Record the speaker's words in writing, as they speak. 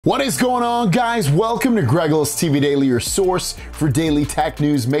What is going on, guys? Welcome to Greggles TV Daily, your source for daily tech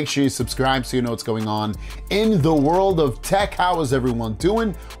news. Make sure you subscribe so you know what's going on in the world of tech. How is everyone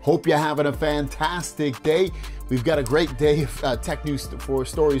doing? Hope you're having a fantastic day. We've got a great day of tech news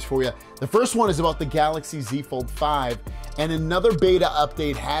stories for you. The first one is about the Galaxy Z Fold 5, and another beta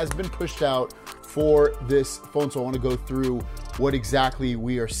update has been pushed out for this phone, so I want to go through what exactly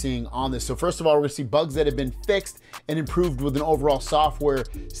we are seeing on this. So first of all, we're gonna see bugs that have been fixed and improved with an overall software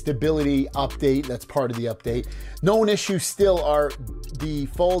stability update. That's part of the update. Known issues still are the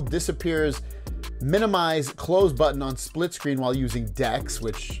Fold disappears minimize close button on split screen while using DeX,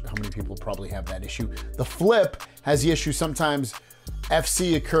 which how many people probably have that issue. The Flip has the issue sometimes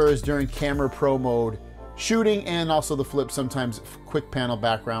FC occurs during camera pro mode shooting, and also the Flip sometimes quick panel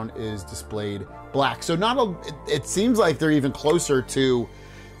background is displayed black. So it seems like they're even closer to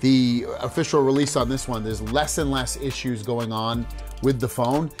the official release on this one. There's less and less issues going on with the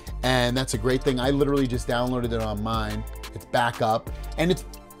phone, and that's a great thing. I literally just downloaded it on mine. It's back up, and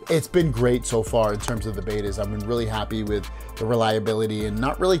it's been great so far in terms of the betas. I've been really happy with the reliability and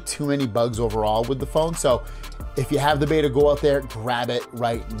not really too many bugs overall with the phone. So if you have the beta, go out there, grab it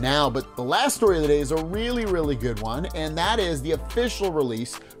right now. But the last story of the day is a really, really good one, and that is the official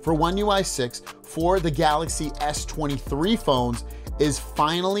release for One UI 6 for the Galaxy S23 phones is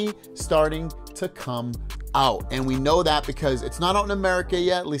finally starting to come out. And we know that because it's not out in America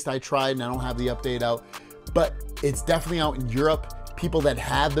yet. At least I tried and I don't have the update out, but it's definitely out in Europe. People that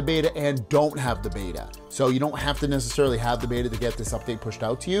have the beta and don't have the beta. So you don't have to necessarily have the beta to get this update pushed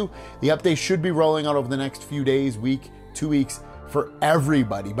out to you. The update should be rolling out over the next few days, week, 2 weeks for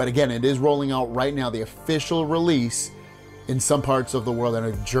everybody. But again, it is rolling out right now, the official release in some parts of the world. I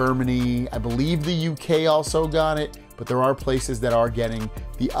know Germany, I believe the UK also got it, but there are places that are getting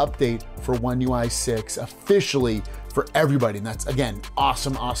the update for One UI 6 officially for everybody. And that's, again,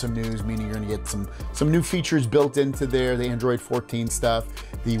 awesome, awesome news, meaning you're gonna get some new features built into there, the Android 14 stuff,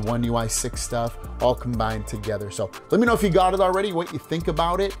 the One UI 6 stuff, all combined together. So let me know if you got it already, what you think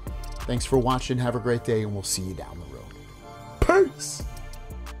about it. Thanks for watching, have a great day, and we'll see you down the road. Peace.